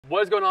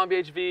What is going on,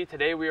 BHV?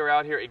 Today we are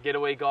out here at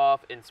Getaway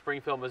Golf in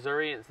Springfield,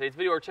 Missouri. In today's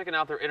video, we're checking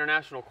out their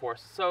international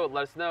course. So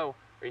let us know,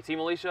 are you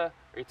Team Alicia?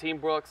 Are you Team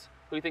Brooks?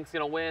 Who do you think is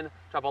going to win?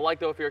 Drop a like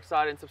though if you're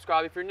excited and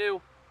subscribe if you're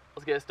new.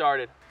 Let's get it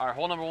started. All right,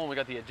 hole number one, we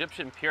got the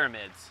Egyptian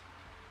pyramids.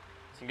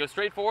 So you can go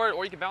straight for it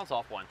or you can bounce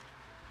off one.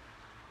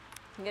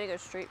 I'm going to go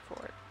straight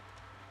for it.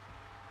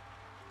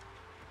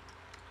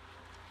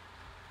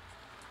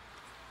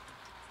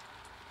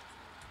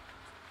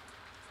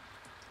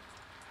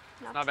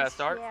 Not a bad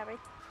start. Shabby.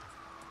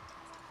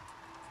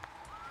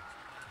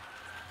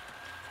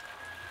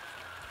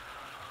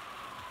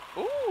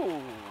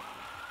 Ooh,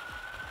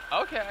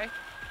 okay.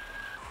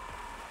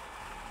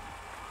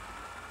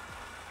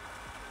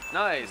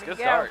 Nice, good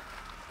start.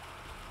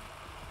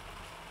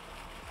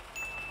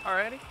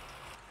 Alrighty. All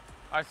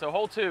right, so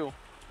hole two,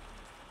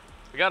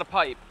 we got a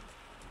pipe.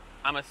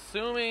 I'm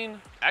assuming,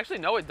 actually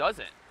no it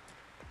doesn't.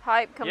 The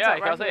pipe comes out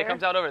right here. It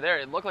comes out over there.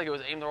 It looked like it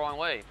was aimed the wrong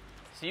way.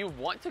 So you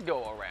want to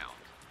go around.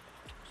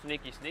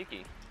 Sneaky,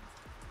 sneaky.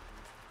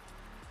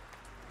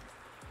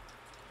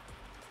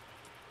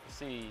 Let's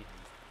see.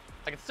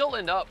 I can still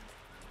end up.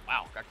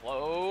 Wow, got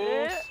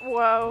close.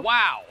 Whoa.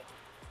 Wow.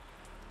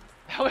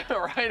 That went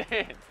right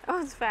in. That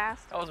was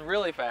fast. That was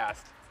really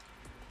fast.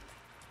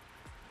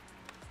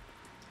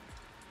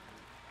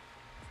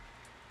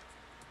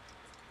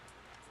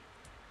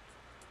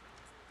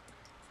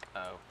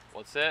 Oh,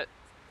 what's it?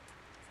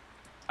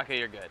 Okay,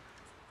 you're good.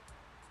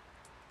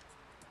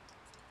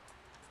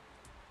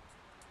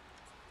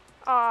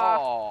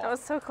 Oh, that was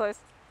so close.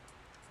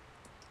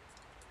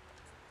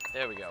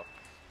 There we go.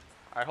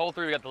 All right, hole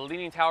three, we got the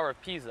Leaning Tower of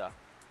Pisa.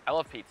 I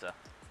love pizza.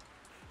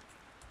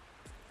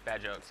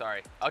 Bad joke,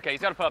 sorry. Okay,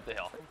 he's got to put up the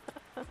hill.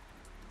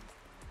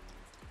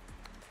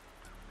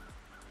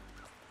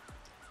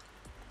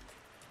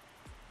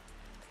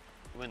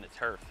 Win the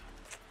turf.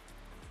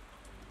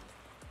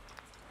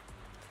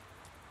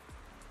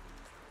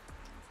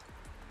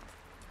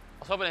 I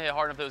was hoping to hit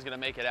hard enough that it was going to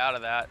make it out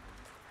of that.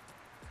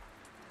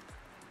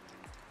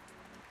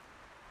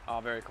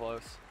 Oh, very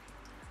close.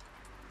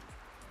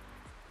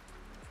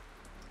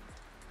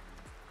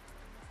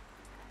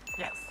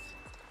 Yes.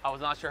 I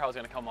was not sure how I was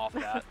going to come off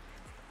that.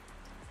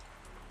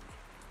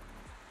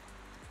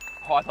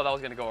 Oh, I thought that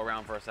was going to go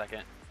around for a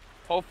second.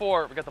 Hole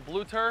four, we got the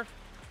blue turf,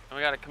 and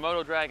we got a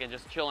Komodo dragon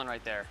just chilling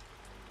right there.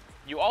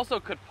 You also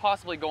could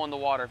possibly go in the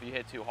water if you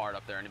hit too hard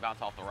up there and you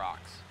bounce off the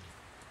rocks.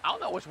 I don't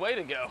know which way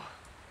to go.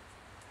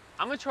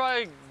 I'm going to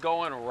try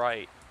going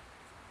right.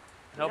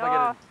 And hope I get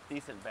a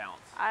decent bounce.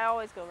 I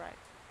always go right.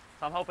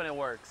 So I'm hoping it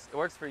works. It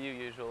works for you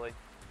usually.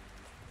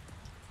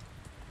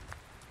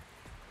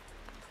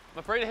 I'm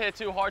afraid to hit it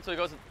too hard so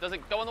it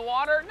doesn't go in the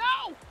water.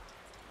 No!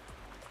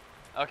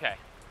 Okay.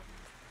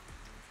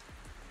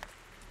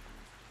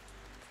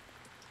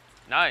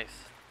 Nice.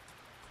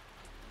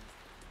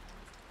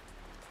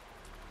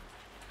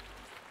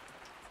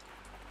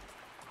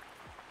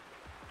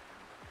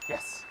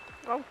 Yes.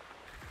 Oh.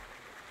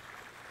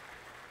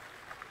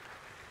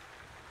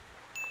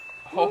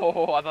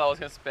 Oh, I thought I was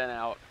gonna spin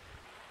out.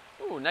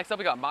 Ooh, next up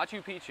we got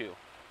Machu Picchu.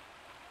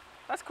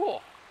 That's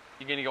cool.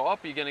 You gonna go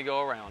up or you gonna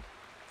go around?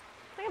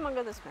 I think I'm gonna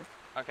go this way.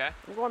 Okay.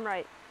 I'm going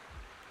right.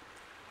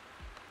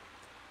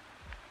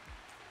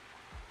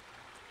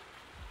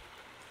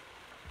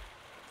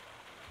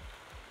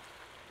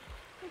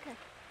 Okay.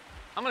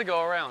 I'm gonna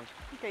go around.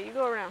 Okay, you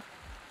go around.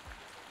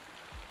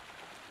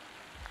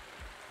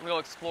 I'm gonna go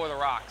explore the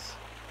rocks.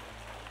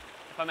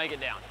 If I make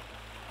it down.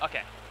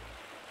 Okay.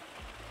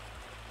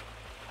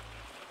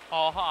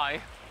 Oh, hi.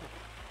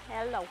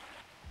 Hello.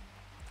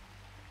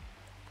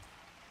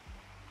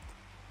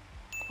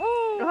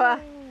 Woo!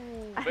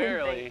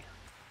 Barely.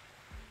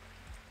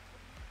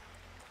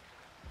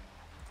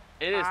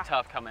 It is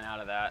tough coming out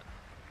of that.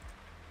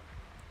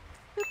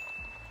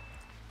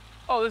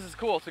 Oh, this is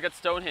cool. So we got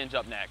Stonehenge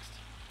up next.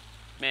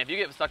 Man, if you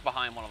get stuck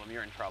behind one of them,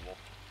 you're in trouble.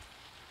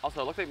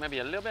 Also, it looks like maybe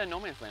a little bit of no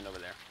man's land over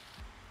there.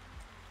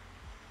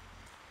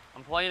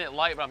 I'm playing it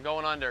light, but I'm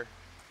going under.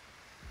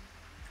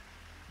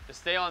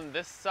 Just stay on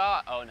this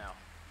side. Oh no.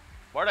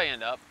 Where'd I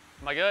end up?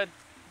 Am I good?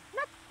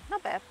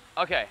 Not bad.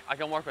 Okay, I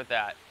can work with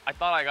that. I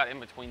thought I got in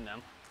between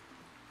them.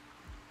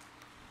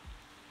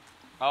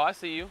 Oh, I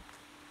see you.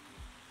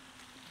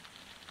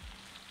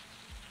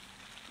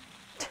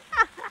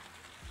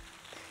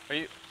 Are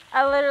you?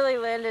 I literally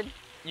landed.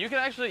 You can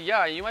actually,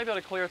 yeah, you might be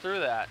able to clear through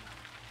that.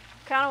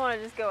 Kind of want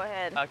to just go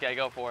ahead. Okay,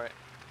 go for it.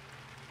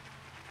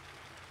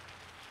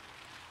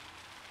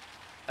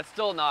 That's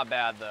still not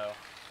bad though.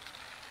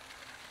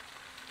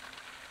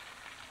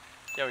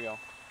 There we go.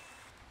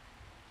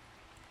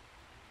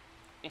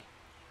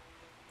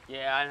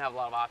 Yeah, I didn't have a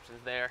lot of options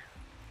there.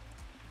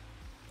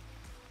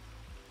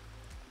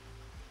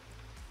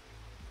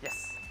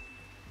 Yes.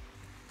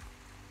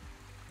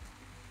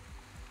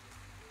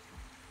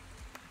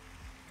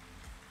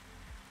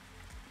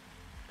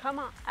 Come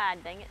on. Ah,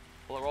 dang it.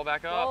 Will it roll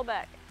back up? Roll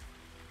back.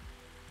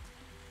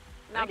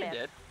 I think it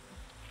did.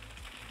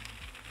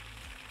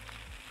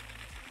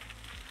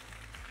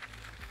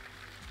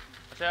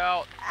 Watch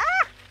out.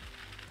 Ah!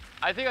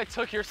 I think I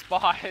took your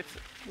spot.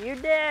 You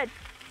did.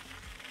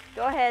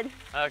 Go ahead.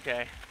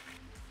 Okay.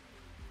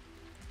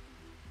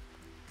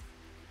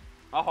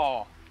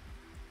 Oh,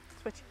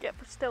 That's what you get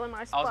for stealing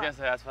my I spot. was gonna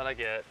say that's what I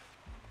get.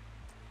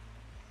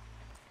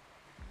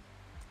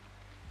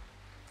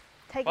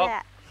 Take Well.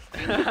 that.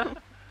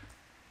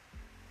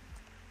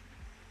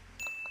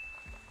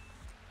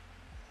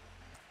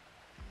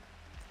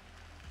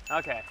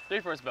 Okay, 3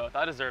 for us both.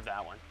 I deserve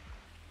that one.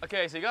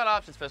 Okay, so you got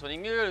options for this one. You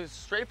can either go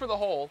straight for the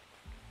hole,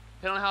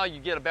 depending on how you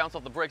get a bounce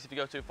off the brakes if you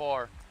go too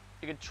far.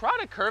 You can try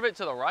to curve it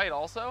to the right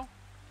also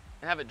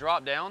and have it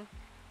drop down.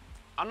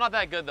 I'm not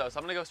that good though, so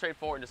I'm gonna go straight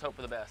forward and just hope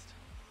for the best.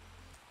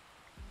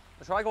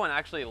 I'll try going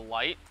actually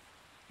light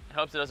in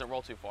hopes it doesn't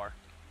roll too far.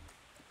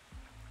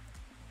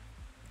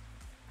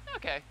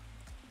 Okay.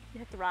 You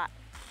hit the right.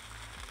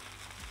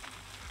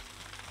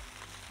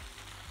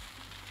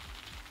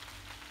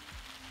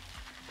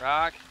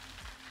 Rock.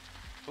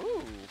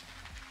 Ooh.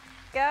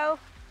 Go.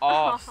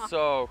 Oh,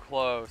 so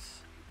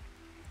close.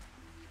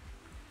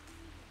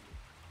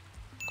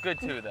 Good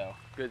 2 though,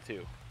 good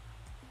 2.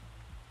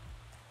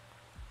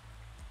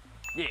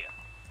 Yeah.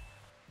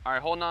 All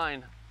right, hole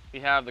 9. We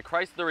have the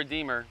Christ the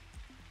Redeemer.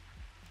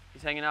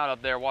 He's hanging out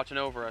up there watching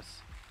over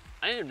us.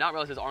 I did not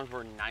realize his arms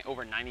were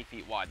over 90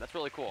 feet wide. That's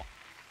really cool.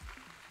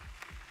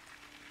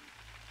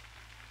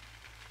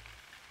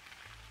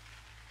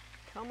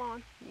 Come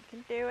on. You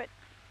can do it.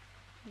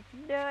 You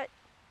can do it.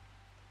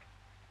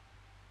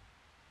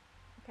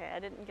 Okay, I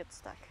didn't get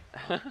stuck.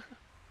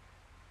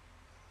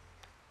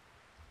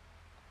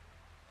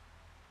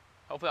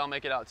 Hopefully I'll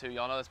make it out too.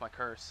 Y'all know that's my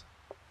curse.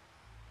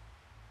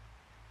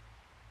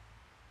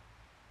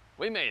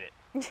 We made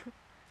it.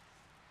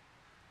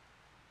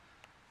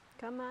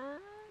 Come on.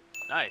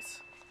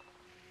 Nice.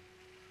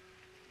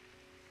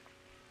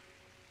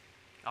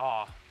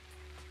 Oh.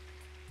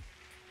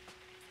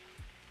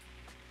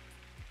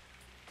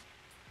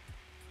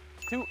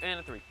 Two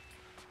and a 3. All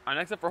right,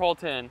 next up for hole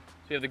 10. So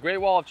we have the Great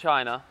Wall of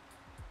China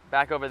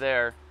back over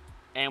there.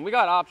 And we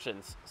got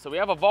options. So we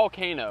have a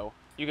volcano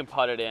you can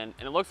putt it in.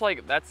 And it looks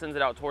like that sends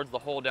it out towards the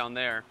hole down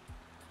there.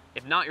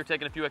 If not, you're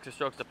taking a few extra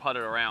strokes to putt it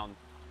around.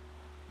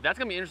 That's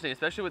gonna be interesting,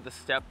 especially with the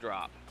step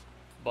drop.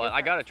 But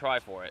I gotta try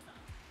for it.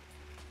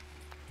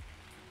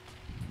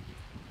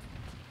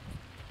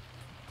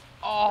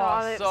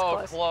 Oh,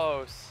 so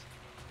close.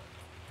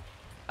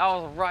 That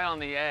was right on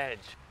the edge.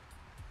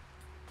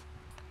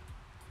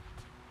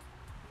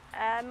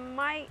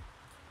 Might.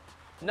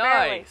 Nice.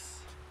 Barely.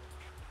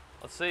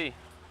 Let's see.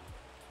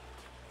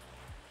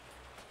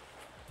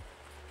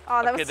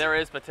 Oh, that Okay, was. there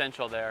is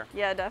potential there.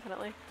 Yeah,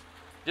 definitely.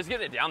 Just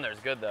getting it down there is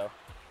good though.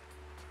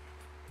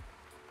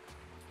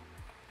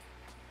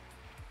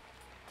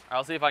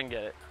 I'll see if I can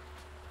get it.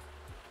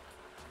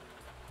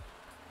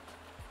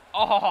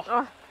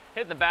 Oh,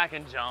 hit the back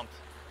and jumped.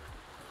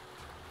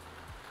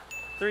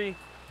 3.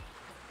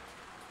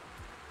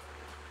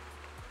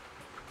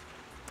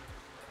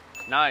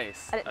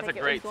 Nice. That's a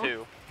great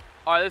 2.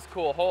 All right, this is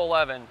cool. Hole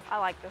 11. I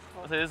like this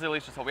hole. Let's say this is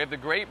Alicia's hole. We have the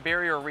Great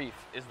Barrier Reef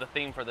is the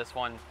theme for this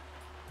one.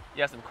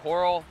 You have some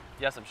coral,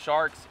 you have some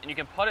sharks, and you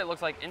can put it,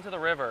 looks like, into the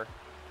river,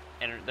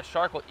 and the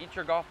shark will eat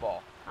your golf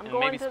ball and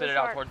maybe spit it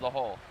out towards the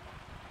hole.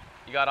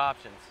 You got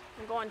options.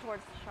 I'm going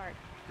towards the shark.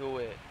 Do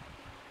it.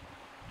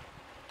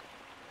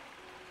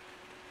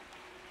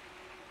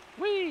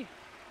 Whee!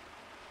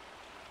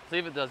 See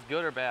if it does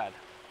good or bad.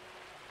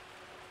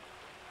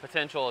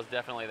 Potential is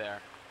definitely there.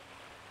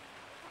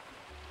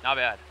 Not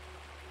bad.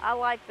 I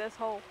like this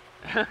hole.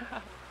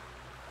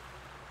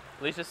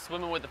 Alicia's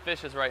swimming with the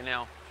fishes right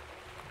now.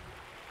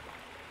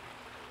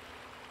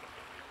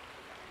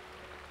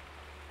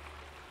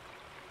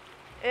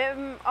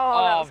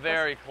 Oh,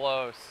 very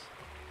close.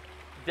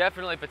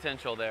 Definitely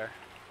potential there.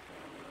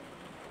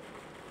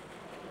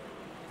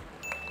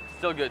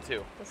 Still good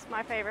too. This is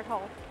my favorite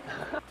hole.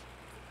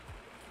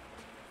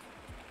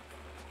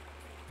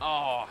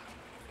 Oh.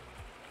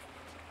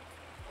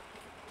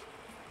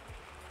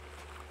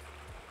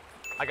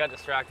 I got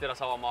distracted. I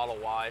saw a Model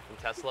Y from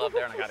Tesla up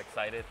there and I got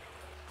excited.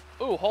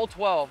 Ooh, hole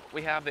 12,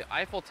 we have the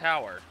Eiffel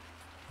Tower.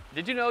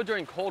 Did you know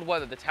during cold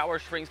weather the tower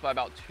shrinks by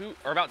about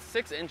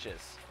 6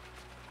 inches?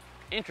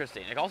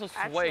 Interesting. It can also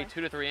sway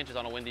 2 to 3 inches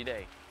on a windy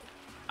day.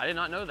 I did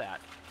not know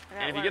that.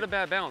 And if you get a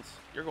bad bounce,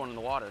 you're going in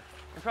the water.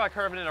 I'm probably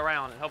curving it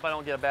around and hope I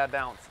don't get a bad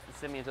bounce and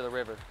send me into the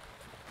river.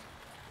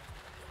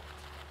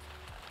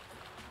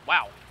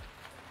 Wow.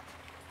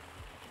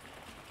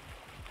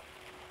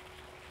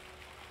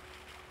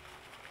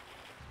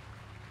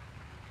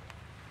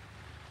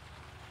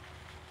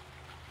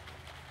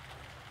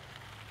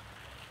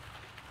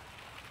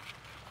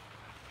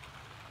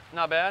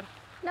 Not bad?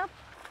 Nope.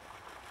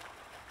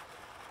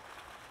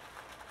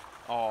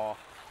 Oh.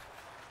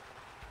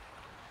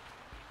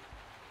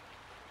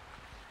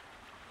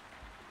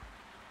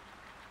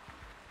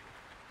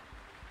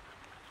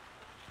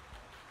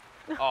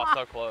 Oh,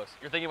 so close.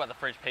 You're thinking about the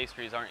French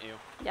pastries, aren't you?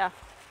 Yeah,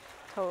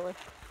 totally.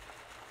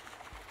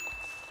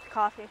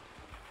 Coffee.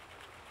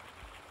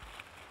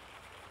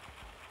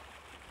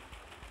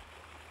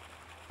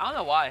 I don't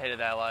know why I hit it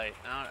that light.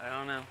 I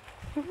don't know.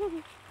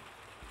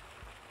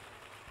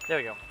 There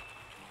we go.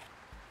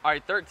 All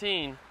right,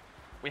 13,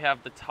 we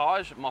have the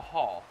Taj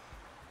Mahal.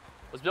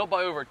 It was built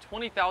by over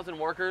 20,000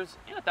 workers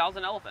and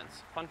 1,000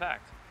 elephants. Fun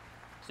fact.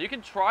 So you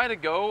can try to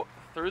go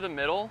through the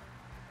middle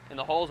and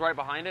the holes right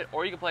behind it,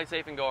 or you can play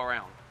safe and go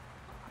around.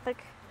 I think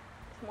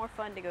it's more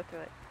fun to go through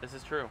it. This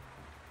is true.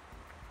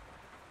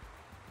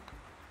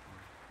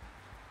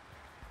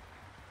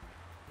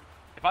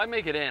 If I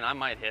make it in, I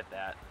might hit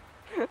that.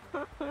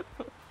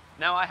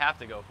 Now I have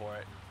to go for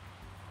it.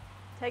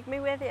 Take me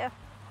with you.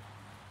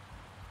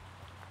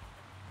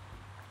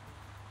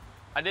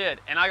 I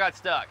did, and I got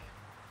stuck.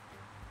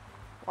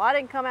 Well, I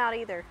didn't come out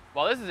either.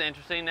 Well, this is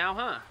interesting now,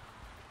 huh?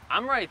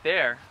 I'm right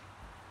there.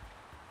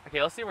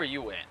 Okay, let's see where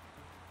you went.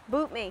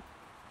 Boot me.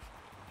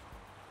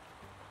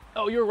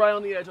 Oh, you're right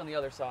on the edge on the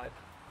other side.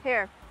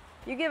 Here,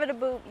 you give it a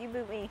boot, you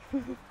boot me.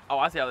 Oh,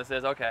 I see how this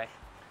is, okay.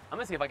 I'm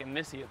gonna see if I can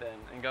miss you then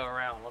and go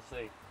around, let's see.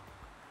 I'm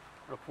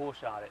gonna pool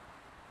shot it.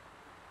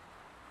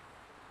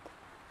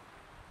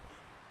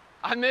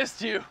 I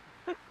missed you.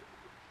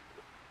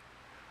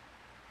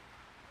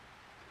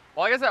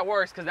 Well, I guess that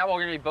works because now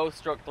we're gonna be both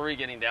stroke 3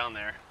 getting down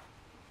there.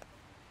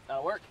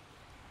 That'll work.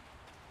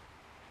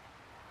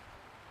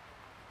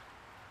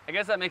 I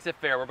guess that makes it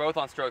fair. We're both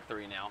on stroke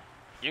 3 now.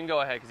 You can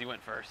go ahead because you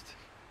went first.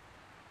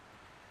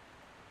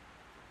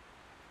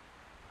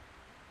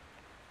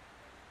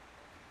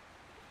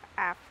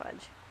 Ah,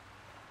 fudge.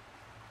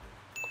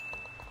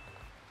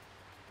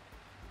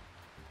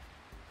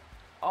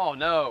 Oh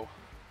no.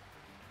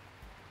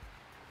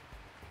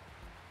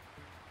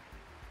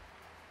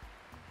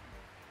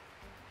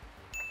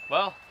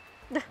 Well,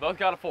 both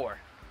got a 4.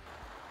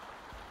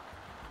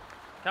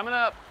 Coming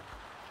up.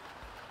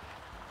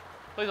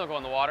 Please don't go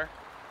in the water.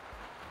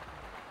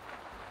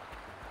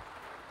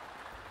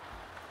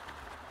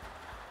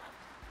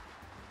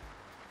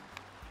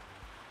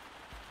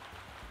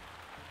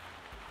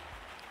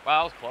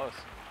 Wow, that was close.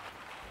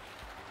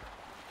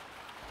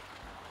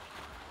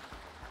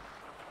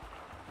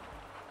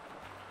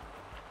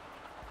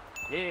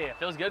 Yeah,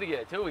 feels good to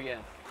get 2 again.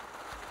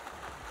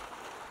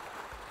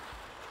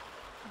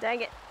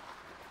 Dang it.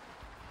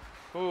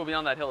 Ooh,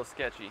 beyond that hill is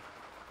sketchy.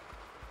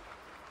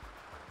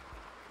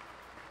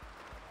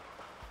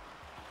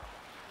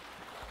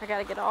 I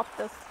gotta get off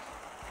this.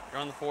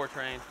 You're on the 4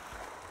 train.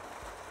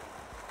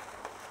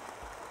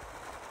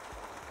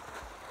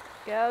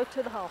 Go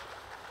to the hole.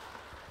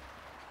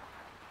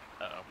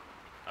 Uh-oh.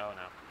 Oh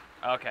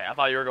no. Okay, I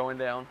thought you were going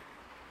down.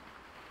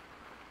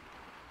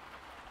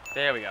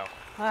 There we go.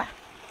 Ah,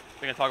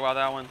 We gonna talk about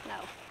that one? no.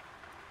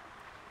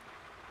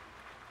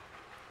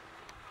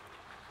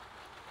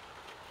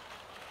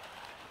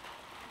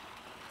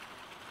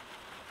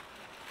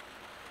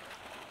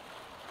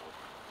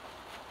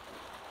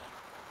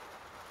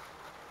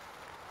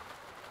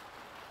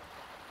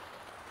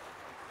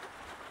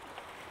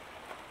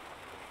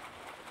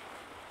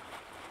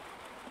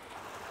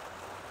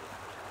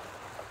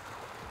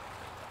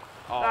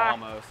 Oh, Ah.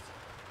 almost.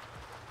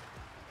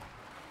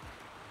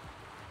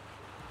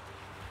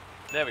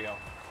 There we go.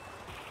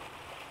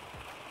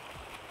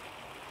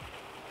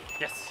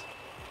 Yes.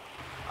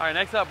 All right,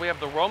 next up we have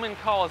the Roman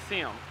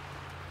Colosseum.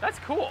 That's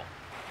cool.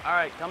 All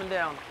right, coming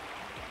down.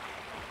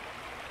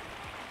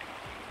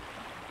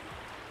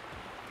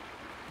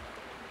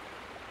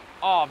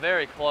 Oh,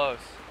 very close.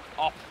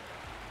 Oh,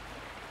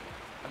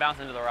 I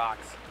bounced into the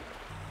rocks.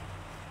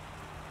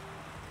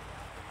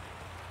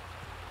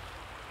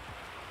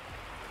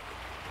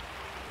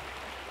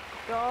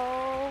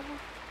 Go.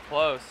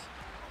 Close.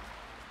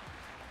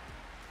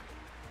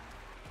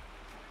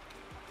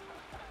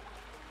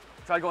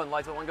 Try going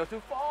lights, but won't go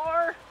too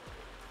far.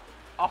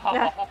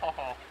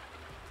 Oh.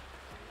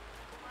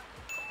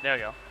 There we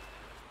go.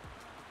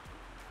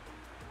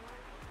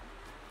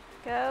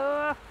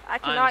 Go. I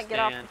cannot get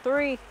off understand. the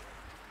 3.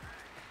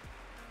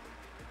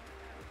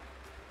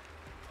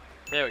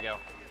 There we go.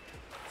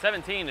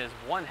 17 is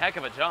one heck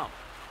of a jump.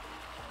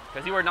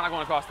 Because you are not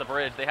going across the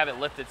bridge. They have it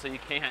lifted so you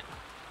can't.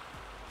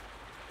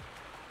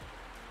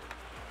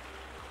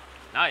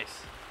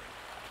 Nice.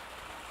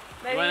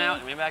 Maybe. You went out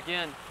and went back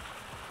in.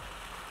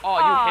 Oh,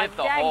 you hit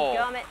the hole.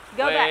 Dadgummit.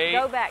 Go Wait. back,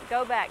 go back,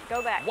 go back,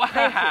 go back.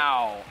 Thank you.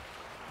 Wow.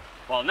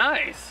 Well,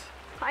 nice.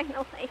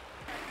 Finally.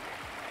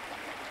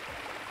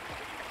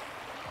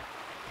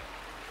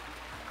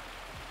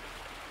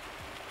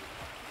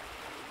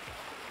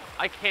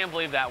 I can't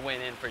believe that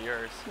went in for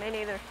yours. Me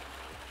neither.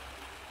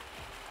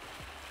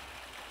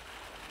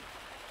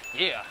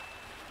 Yeah.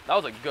 That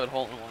was a good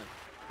hole in one.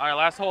 All right,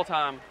 last hole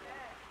time.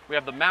 We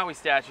have the Maui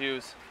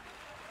statues.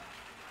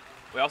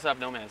 We also have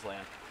no man's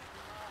land.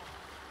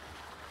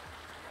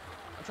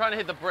 I'm trying to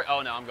hit the brick.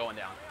 Oh no, I'm going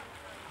down.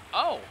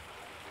 Oh.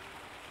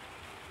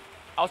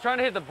 I was trying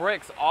to hit the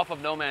bricks off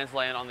of no man's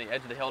land on the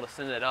edge of the hill to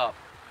send it up.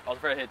 I was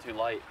afraid I hit too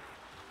light.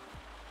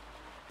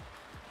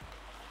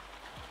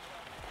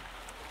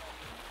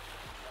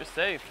 Just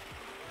safe.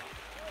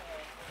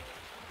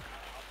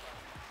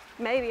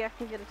 Maybe I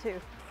can get a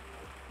 2.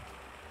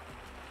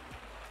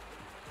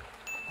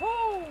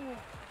 Woo!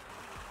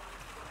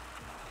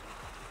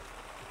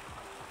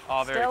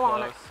 Oh, very Still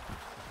on close. it.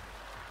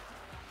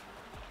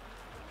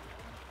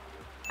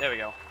 There we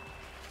go.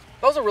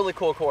 That was a really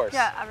cool course.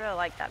 Yeah, I really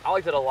like that. I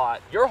liked it a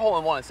lot. Your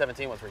hole-in-one in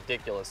 17 was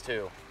ridiculous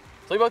too.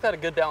 So we both had a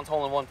good balanced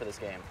hole-in-one for this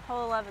game.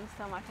 Hole 11's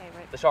still my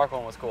favorite. The shark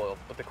one was cool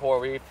with the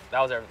coral reef. That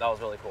was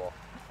really cool.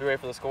 You ready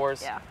for the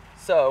scores? Yeah.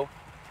 So,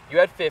 you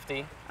had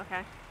 50.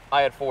 Okay.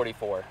 I had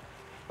 44.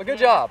 But good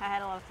Yeah, job. I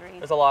had a lot of threes.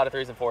 There's a lot of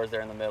 3s and 4s there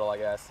in the middle, I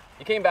guess.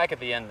 You came back at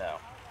the end though.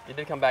 You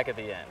did come back at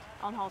the end.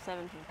 On hole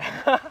 17.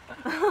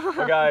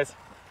 Well, guys,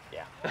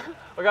 yeah.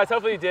 Well, guys,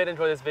 hopefully you did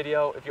enjoy this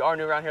video. If you are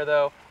new around here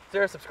though,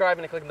 consider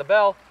subscribing and clicking the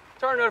bell.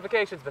 Turn on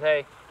notifications. But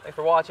hey, thanks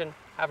for watching.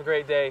 Have a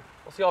great day.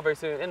 We'll see you all very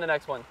soon in the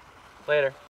next one. Later.